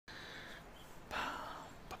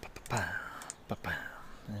Ba-bam.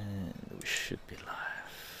 And we should be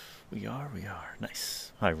live. We are.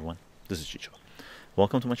 Nice. Hi everyone. This is Chycho.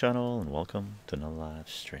 Welcome to my channel and welcome to another live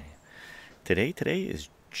stream. Today is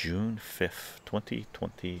June 5th,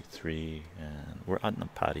 2023, and we're out in the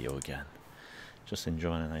patio again. Just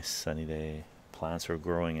enjoying a nice sunny day. Plants are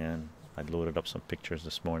growing in. I loaded up some pictures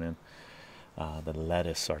this morning. The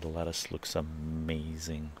lettuce looks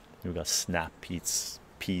amazing. We got snap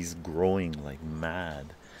peas growing like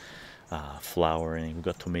mad. Flowering. We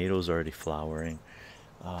got tomatoes already flowering.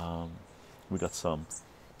 We got some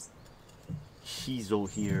chycho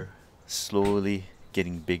here, slowly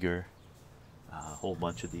getting bigger. A whole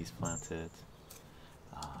bunch of these planted.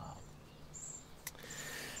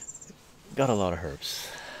 Got a lot of herbs,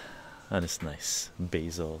 and it's nice.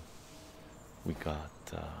 Basil. We got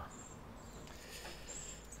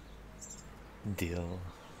dill.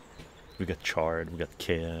 We got chard. We got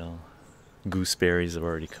kale. Gooseberries have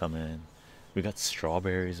already come in. We got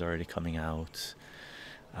strawberries already coming out,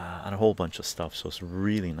 and a whole bunch of stuff. So it's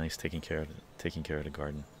really nice taking care of the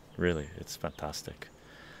garden. Really, it's fantastic.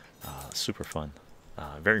 Super fun.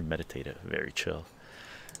 Very meditative. Very chill.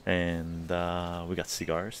 And we got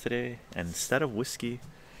cigars today. And instead of whiskey,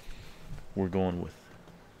 we're going with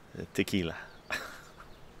tequila.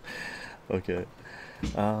 Okay.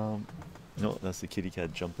 No, that's the kitty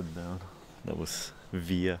cat jumping down. That was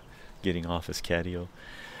Via getting off his catio.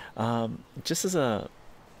 Just as a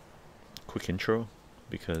quick intro,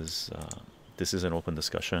 because this is an open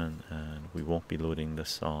discussion and we won't be loading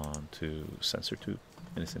this on to CensorTube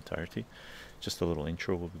in its entirety. Just a little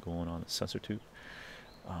intro will be going on at CensorTube.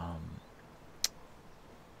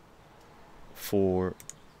 For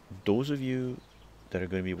those of you that are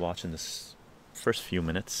going to be watching this first few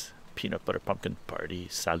minutes, peanut butter pumpkin party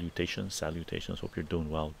salutations. Hope you're doing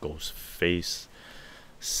well. Ghost face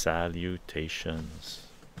salutations.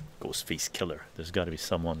 Ghostface Killer. There's got to be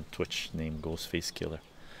someone Twitch named Ghostface Killer,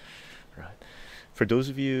 right? For those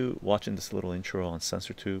of you watching this little intro on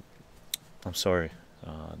CensorTube, I'm sorry,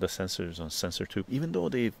 the censors on CensorTube, even though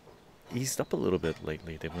they've eased up a little bit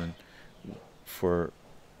lately, they've been for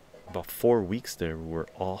about 4 weeks there. We're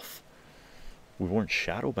off. We weren't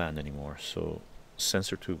shadow banned anymore, so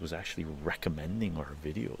CensorTube was actually recommending our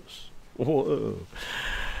videos. Whoa,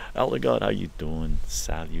 Allegod, how you doing?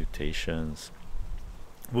 Salutations.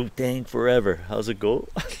 Wu-Tang forever. How's it go?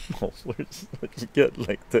 Oh, where's what you get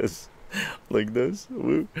like this? Like this?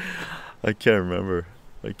 Woo. I can't remember.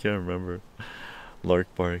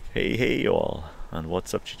 Lark Bark. Hey y'all. And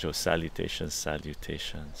what's up, Chycho?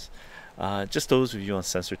 Salutations. Just those of you on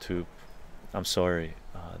CensorTube, I'm sorry.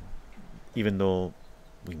 Even though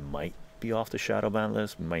we might be off the shadow ban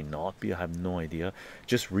list, we might not be, I have no idea.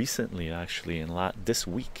 Just recently, actually, in this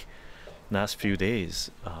week, last few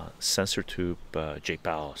days, CensorTube,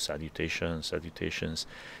 JPow, salutations,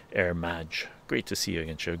 Air Madge, great to see you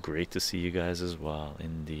again, Joe. Great to see you guys as well,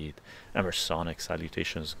 indeed. Emersonic,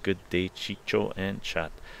 salutations, good day, Chycho and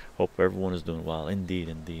chat. Hope everyone is doing well,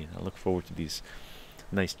 indeed. I look forward to these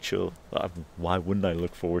nice chill. Why wouldn't I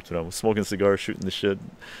look forward to them? I'm smoking cigars, shooting the shit,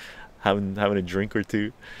 having a drink or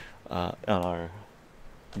two on our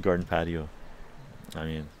garden patio. I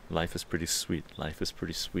mean, life is pretty sweet.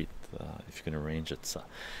 If you can arrange it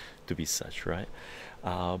to be such, right?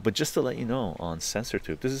 But just to let you know, on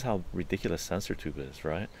CensorTube, this is how ridiculous CensorTube is,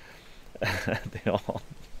 right? They all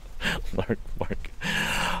Mark.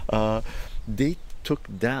 They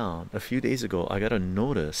took down a few days ago. I got a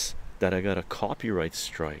notice that I got a copyright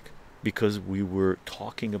strike because we were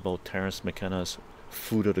talking about Terence McKenna's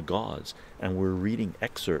Food of the Gods, and we're reading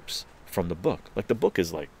excerpts from the book. Like, the book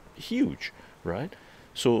is like huge, right?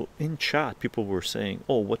 So in chat, people were saying,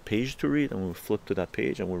 oh, what page to read? And we flip to that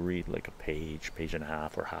page and we'll read like a page and a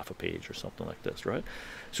half, or half a page, or something like this, right?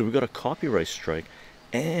 So we got a copyright strike,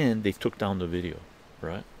 and they took down the video,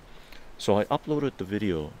 right? So I uploaded the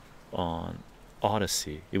video on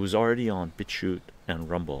Odyssey. It was already on BitChute and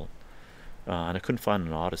Rumble, and I couldn't find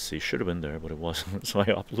it on Odyssey. Should have been there, but it wasn't. So I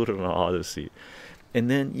uploaded it on Odyssey. And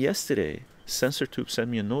then yesterday, CensorTube sent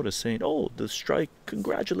me a notice saying, oh, the strike,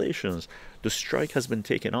 congratulations, the strike has been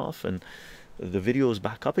taken off and the video is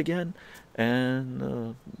back up again,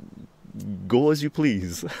 and go as you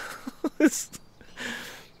please.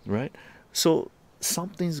 Right? So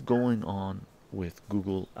something's going on with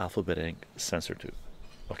Google Alphabet Inc. CensorTube,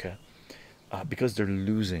 okay? Because they're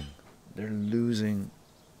losing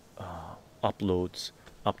uploads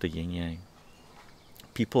up the yin yang.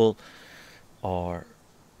 People are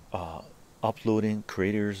uploading,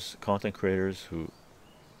 content creators who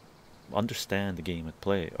understand the game at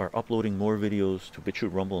play are uploading more videos to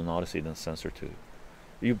BitChute, Rumble, and Odyssey than CensorTube.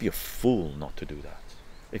 You'd be a fool not to do that,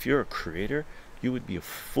 If you're a creator, you would be a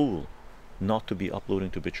fool not to be uploading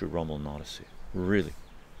to BitChute, Rumble, and Odyssey. Really.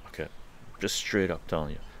 Okay. Just straight up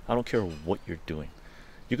telling you. I don't care what you're doing.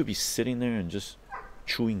 You could be sitting there and just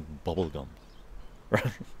chewing bubble gum.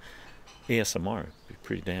 Right? ASMR would be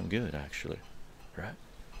pretty damn good, actually. Right?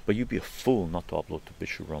 But you'd be a fool not to upload to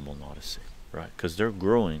BitChute, Rumble, and Odyssey. Right? Because they're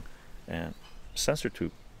growing. And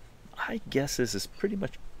CensorTube, I guess, is pretty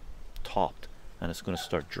much topped. And it's going to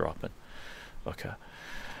start dropping. Okay.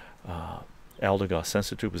 Eldergoss,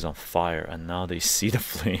 CensorTube is on fire, and now they see the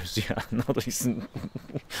flames. Yeah, now they see.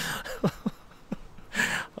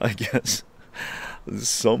 I guess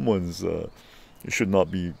someone's should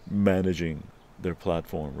not be managing their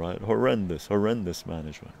platform, right? Horrendous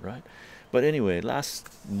management, right? But anyway, last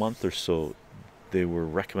month or so, they were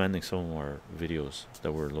recommending some of our videos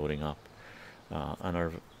that were loading up, and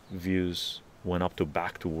our views went up to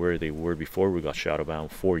back to where they were before we got shadow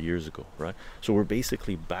bound 4 years ago, right? So we're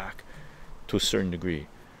basically back to a certain degree.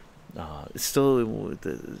 It's still,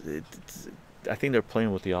 I think they're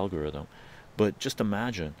playing with the algorithm, but just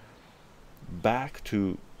imagine back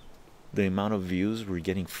to the amount of views we're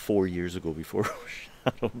getting 4 years ago before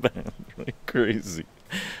shadow banned. Right? Crazy,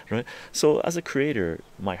 right? So as a creator,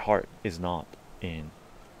 my heart is not in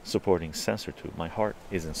supporting CensorTube. My heart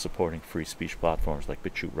is in supporting free speech platforms like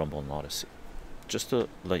BitChute, Rumble, and Odyssey. Just to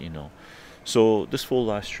let you know. So this full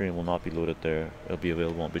live stream will not be loaded there. It'll be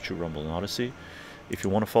available on BitChute, Rumble, and Odyssey. If you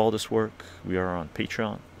want to follow this work, we are on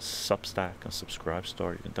Patreon, Substack, and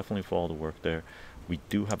Subscribestar. You can definitely follow the work there. We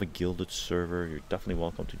do have a Gilded server. You're definitely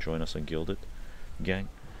welcome to join us on Gilded, gang.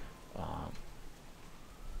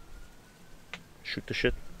 Shoot the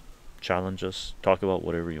shit, challenge us, talk about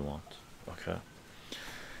whatever you want. Okay.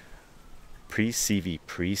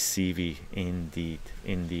 Pre-CV,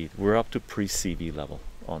 indeed. We're up to pre-CV level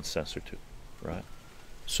on CensorTube, right?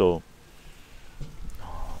 So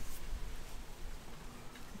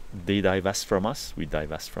they divest from us, we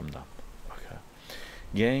divest from them. Okay,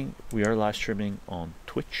 gang, we are live streaming on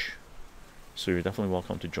Twitch, so you're definitely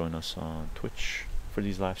welcome to join us on Twitch for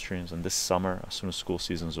these live streams. And this summer, as soon as school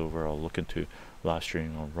season's over, I'll look into live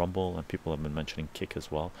streaming on Rumble, and people have been mentioning Kick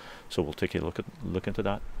as well, so we'll take a look into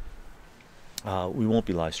that. We won't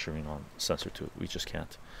be live streaming on CensorTube. We just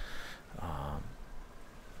can't. I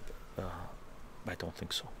don't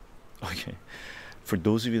think so. Okay. For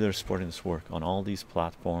those of you that are supporting this work on all these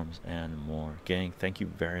platforms and more, gang, thank you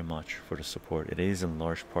very much for the support. It is in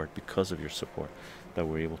large part because of your support that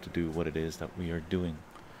we're able to do what it is that we are doing.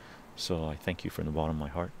 So I thank you from the bottom of my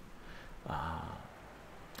heart.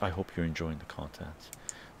 I hope you're enjoying the content.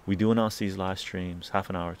 We do announce these live streams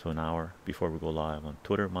half an hour to an hour before we go live on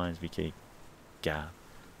Twitter, Minds, VK, Gab,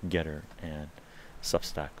 Getter, and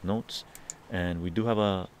Substack Notes. And we do have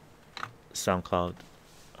a SoundCloud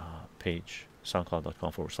page,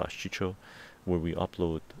 soundcloud.com/chycho, where we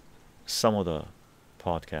upload some of the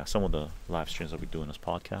podcasts, some of the live streams that we do in as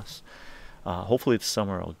podcasts. Hopefully this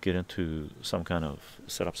summer I'll get into some kind of,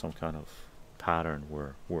 set up some kind of pattern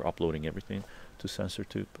where we're uploading everything to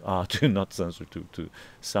CensorTube, to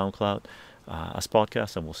SoundCloud as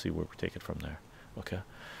podcasts, and we'll see where we take it from there. Okay.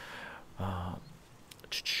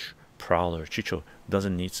 Prowler, Chycho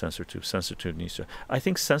doesn't need CensorTube. CensorTube needs to. I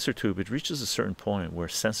think CensorTube, it reaches a certain point where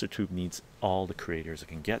CensorTube needs all the creators it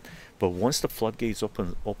can get. But once the floodgates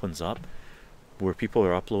opens up, where people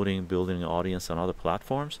are uploading, building an audience on other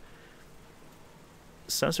platforms,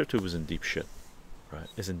 CensorTube is in deep shit, right?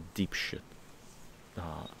 Is in deep shit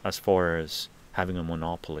as far as having a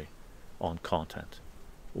monopoly on content.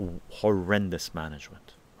 Horrendous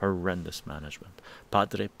management.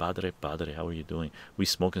 Padre, how are you doing? We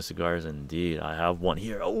smoking cigars indeed. I have one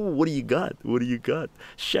here. Oh, what do you got?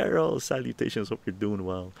 Cheryl, salutations, hope you're doing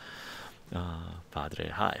well. Padre,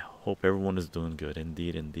 hi, hope everyone is doing good.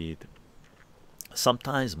 Indeed.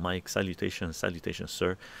 Sometimes, Mike, salutations,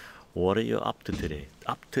 sir. What are you up to today?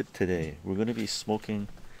 We're going to be smoking.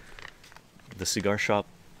 The cigar shop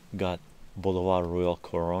got Boulevard Royal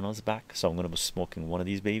Coronas back, so I'm going to be smoking one of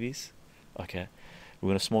these babies. Okay. We're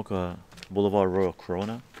going to smoke a Boulevard Royal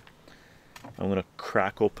Corona. I'm going to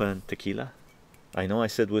crack open tequila. I know I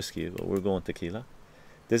said whiskey, but we're going tequila.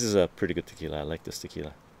 This is a pretty good tequila. I like this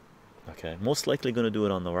tequila. Okay. Most likely going to do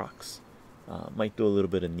it on the rocks. Might do a little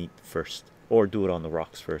bit of neat first. Or do it on the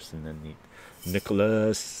rocks first and then neat.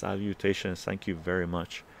 Nicholas, salutations. Thank you very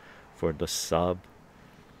much for the sub.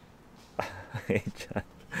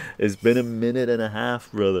 It's been a minute and a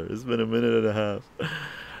half, brother. It's been a minute and a half.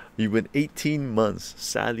 You've been 18 months.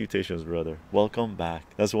 Salutations, brother. Welcome back.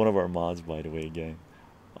 That's one of our mods, by the way, gang.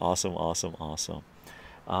 Awesome.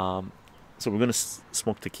 So we're gonna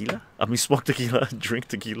smoke tequila. I mean, smoke tequila, drink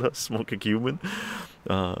tequila, smoke a Cuban.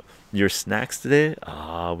 Your snacks today?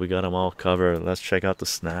 We got them all covered. Let's check out the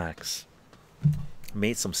snacks.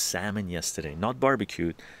 Made some salmon yesterday, not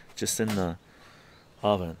barbecued, just in the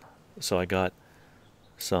oven. So I got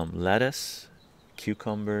some lettuce,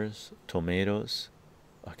 cucumbers, tomatoes,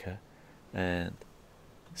 okay, and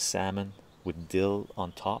salmon with dill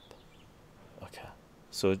on top. Okay,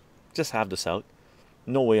 so just have this out.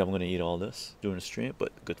 No way I'm gonna eat all this during the stream,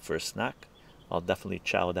 but good for a snack. I'll definitely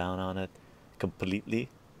chow down on it completely,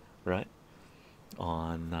 right?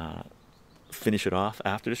 On finish it off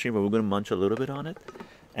after the stream, but we're gonna munch a little bit on it.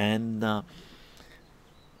 And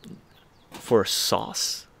for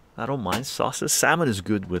sauce, I don't mind sauces. Salmon is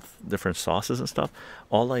good with different sauces and stuff.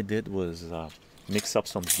 All I did was mix up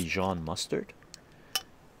some Dijon mustard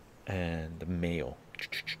and mayo,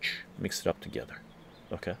 mix it up together.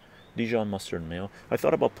 Okay, Dijon mustard and mayo. I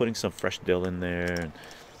thought about putting some fresh dill in there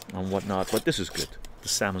and whatnot, but this is good. The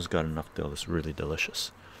salmon's got enough dill. It's really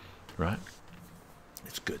delicious, right?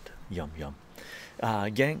 It's good. Yum yum.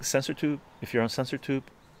 Gang, CensorTube. If you're on CensorTube,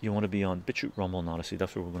 you want to be on BitChute, Rumble, and Odyssey.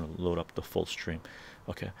 That's where we're going to load up the full stream.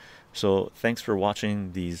 Okay, so thanks for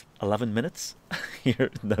watching these 11 minutes here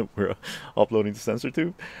that we're uploading to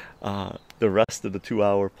CensorTube. The rest of the 2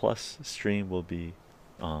 hour plus stream will be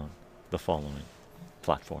on the following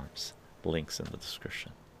platforms. Links in the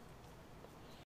description.